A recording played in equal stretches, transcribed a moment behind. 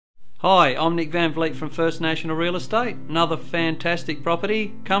Hi, I'm Nick Van Vliet from First National Real Estate. Another fantastic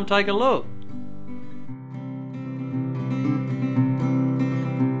property. Come take a look.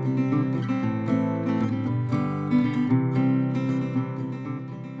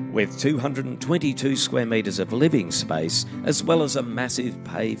 With 222 square metres of living space, as well as a massive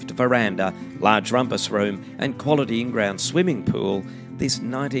paved veranda, large rumpus room and quality in-ground swimming pool, this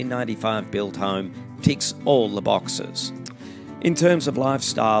 1995 built home ticks all the boxes. In terms of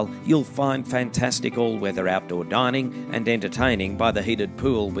lifestyle, you'll find fantastic all-weather outdoor dining and entertaining by the heated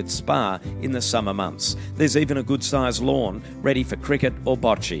pool with spa in the summer months. There's even a good-sized lawn ready for cricket or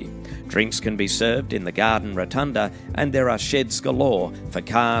bocce. Drinks can be served in the garden rotunda, and there are sheds galore for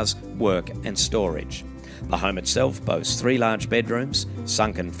cars, work and storage. The home itself boasts 3 large bedrooms,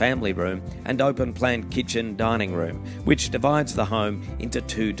 sunken family room and open-plan kitchen dining room, which divides the home into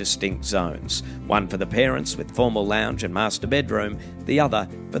 2 distinct zones, one for the parents with formal lounge and master bedroom, the other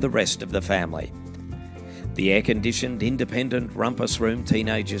for the rest of the family. The air-conditioned independent rumpus room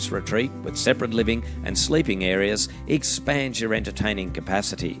teenagers retreat with separate living and sleeping areas expands your entertaining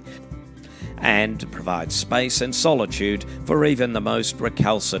capacity and provides space and solitude for even the most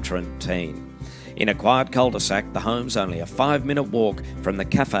recalcitrant teen. In a quiet cul-de-sac, the home's only a 5-minute walk from the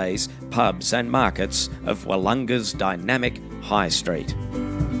cafes, pubs and markets of Willunga's dynamic High Street.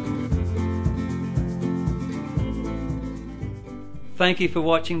 Thank you for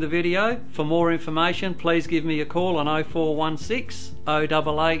watching the video. For more information, please give me a call on 0416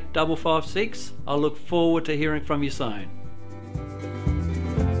 088 556. I look forward to hearing from you soon.